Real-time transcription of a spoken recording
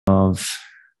of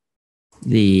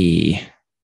the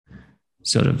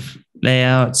sort of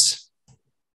layouts.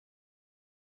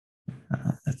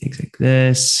 Things like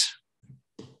this,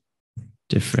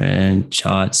 different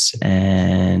charts,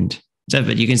 and so.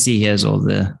 But you can see here's all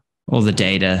the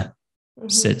data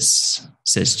sits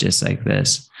just like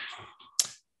this.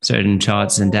 Certain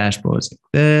charts and dashboards like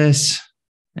this,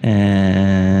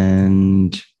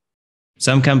 and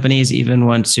some companies even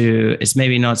want to. It's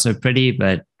maybe not so pretty,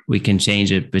 but we can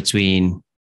change it between.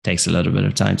 Takes a little bit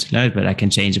of time to load, but I can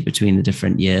change it between the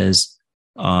different years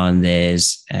on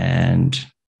theirs, and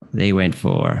they went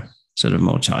for sort of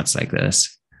more charts like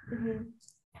this.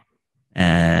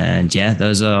 And yeah,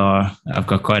 those are, I've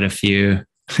got quite a few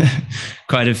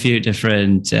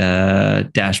different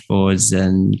dashboards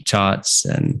and charts,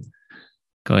 and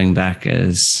going back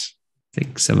as I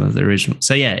think some of the original.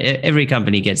 So yeah, every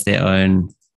company gets their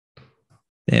own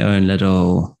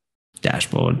little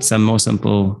dashboard, some more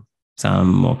simple,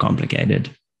 some more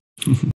complicated.